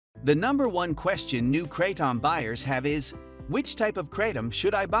The number one question new Kratom buyers have is, which type of Kratom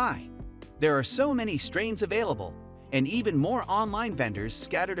should I buy? There are so many strains available, and even more online vendors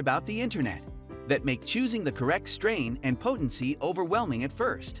scattered about the internet, that make choosing the correct strain and potency overwhelming at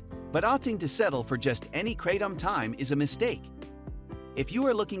first. But opting to settle for just any Kratom time is a mistake. If you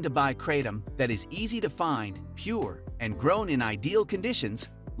are looking to buy Kratom that is easy to find, pure, and grown in ideal conditions,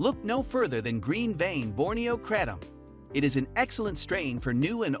 look no further than Green Vein Borneo Kratom. It is an excellent strain for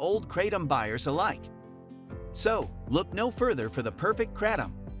new and old Kratom buyers alike. So, look no further for the perfect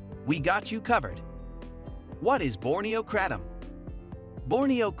Kratom. We got you covered. What is Borneo Kratom?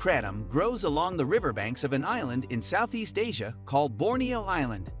 Borneo Kratom grows along the riverbanks of an island in Southeast Asia called Borneo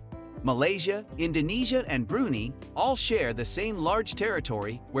Island. Malaysia, Indonesia, and Brunei all share the same large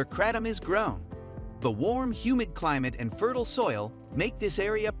territory where Kratom is grown. The warm, humid climate and fertile soil make this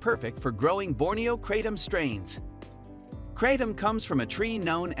area perfect for growing Borneo Kratom strains. Kratom comes from a tree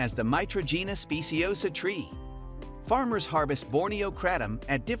known as the Mitragina speciosa tree. Farmers harvest Borneo Kratom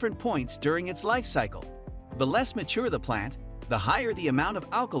at different points during its life cycle. The less mature the plant, the higher the amount of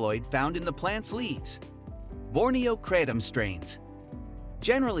alkaloid found in the plant's leaves. Borneo Kratom strains.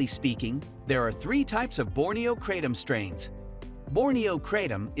 Generally speaking, there are three types of Borneo Kratom strains. Borneo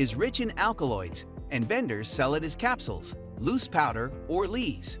Kratom is rich in alkaloids, and vendors sell it as capsules, loose powder, or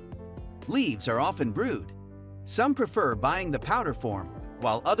leaves. Leaves are often brewed. Some prefer buying the powder form,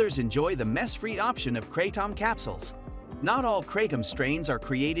 while others enjoy the mess-free option of Kratom capsules. Not all Kratom strains are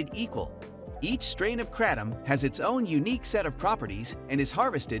created equal. Each strain of Kratom has its own unique set of properties and is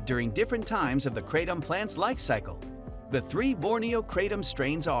harvested during different times of the Kratom plant's life cycle. The three Borneo Kratom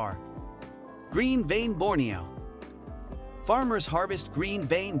strains are: Green Vein Borneo. Farmers harvest Green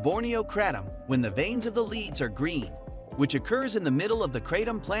Vein Borneo Kratom when the veins of the leaves are green, which occurs in the middle of the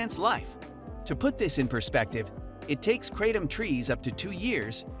Kratom plant's life. To put this in perspective, it takes Kratom trees up to 2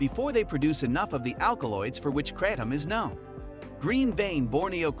 years before they produce enough of the alkaloids for which Kratom is known. Green Vein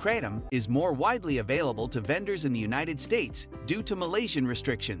Borneo Kratom is more widely available to vendors in the United States due to Malaysian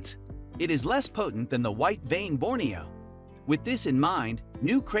restrictions. It is less potent than the White Vein Borneo. With this in mind,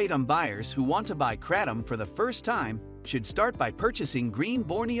 new Kratom buyers who want to buy Kratom for the first time should start by purchasing Green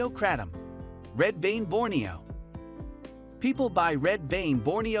Borneo Kratom. Red Vein Borneo. People buy Red Vein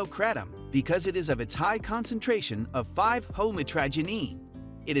Borneo Kratom because it is of its high concentration of 5-ho-mitragynine.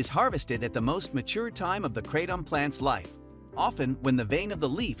 It is harvested at the most mature time of the Kratom plant's life, often when the vein of the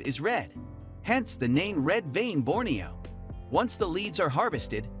leaf is red. Hence the name Red Vein Borneo. Once the leaves are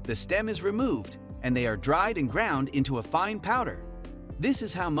harvested, the stem is removed, and they are dried and ground into a fine powder. This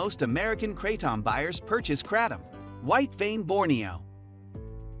is how most American Kratom buyers purchase Kratom. White Vein Borneo.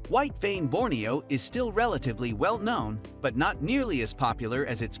 White Vein Borneo is still relatively well known, but not nearly as popular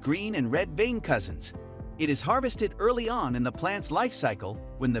as its green and red vein cousins. It is harvested early on in the plant's life cycle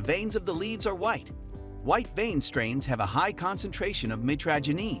when the veins of the leaves are white. White vein strains have a high concentration of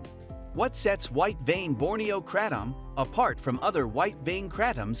mitragynine. What sets White Vein Borneo Kratom apart from other white vein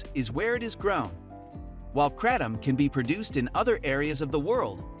Kratoms is where it is grown. While Kratom can be produced in other areas of the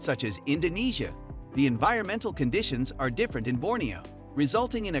world, such as Indonesia, the environmental conditions are different in Borneo,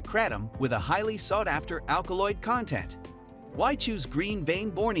 resulting in a Kratom with a highly sought-after alkaloid content. Why choose Green Vein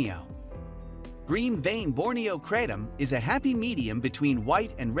Borneo? Green Vein Borneo Kratom is a happy medium between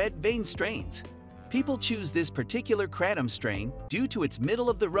white and red vein strains. People choose this particular Kratom strain due to its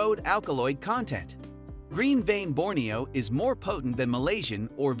middle-of-the-road alkaloid content. Green Vein Borneo is more potent than Malaysian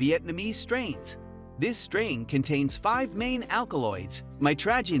or Vietnamese strains. This strain contains 5 main alkaloids: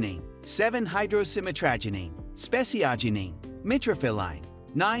 mitragynine, 7-hydroxymitragynine, speciogenine, mitraphyline,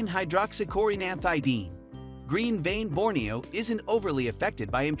 9-hydroxycorinanthidine. Green Vein Borneo isn't overly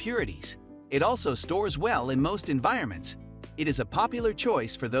affected by impurities. It also stores well in most environments. It is a popular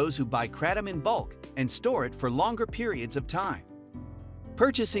choice for those who buy Kratom in bulk and store it for longer periods of time.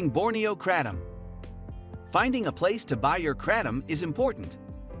 Purchasing Borneo Kratom. Finding a place to buy your Kratom is important.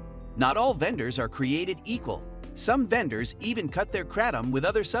 Not all vendors are created equal. Some vendors even cut their Kratom with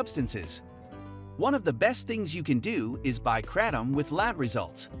other substances. One of the best things you can do is buy Kratom with lab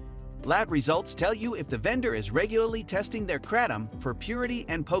results. Lab results tell you if the vendor is regularly testing their Kratom for purity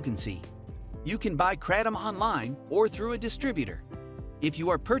and potency. You can buy Kratom online or through a distributor. If you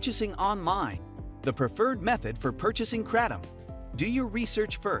are purchasing online, the preferred method for purchasing Kratom, do your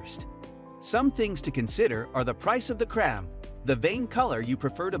research first. Some things to consider are the price of the Kratom, the vein color you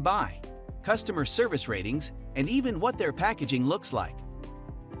prefer to buy, customer service ratings, and even what their packaging looks like.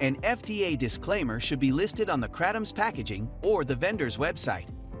 An FDA disclaimer should be listed on the Kratom's packaging or the vendor's website.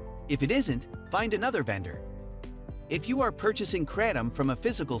 If it isn't, find another vendor. If you are purchasing Kratom from a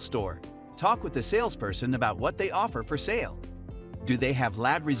physical store, talk with the salesperson about what they offer for sale. Do they have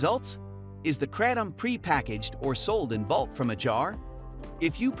lab results? Is the kratom pre-packaged or sold in bulk from a jar?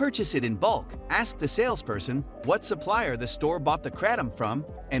 If you purchase it in bulk, ask the salesperson what supplier the store bought the kratom from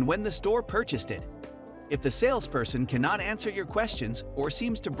and when the store purchased it. If the salesperson cannot answer your questions or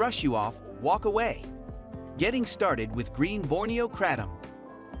seems to brush you off, walk away. Getting started with green Borneo kratom.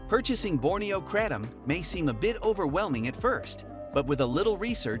 Purchasing Borneo kratom may seem a bit overwhelming at first, but with a little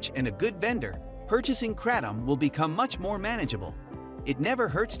research and a good vendor, purchasing kratom will become much more manageable. It never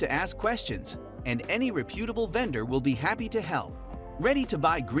hurts to ask questions, and any reputable vendor will be happy to help. Ready to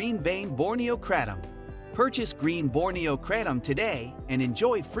buy green vein Borneo kratom? Purchase green Borneo kratom today and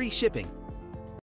enjoy free shipping.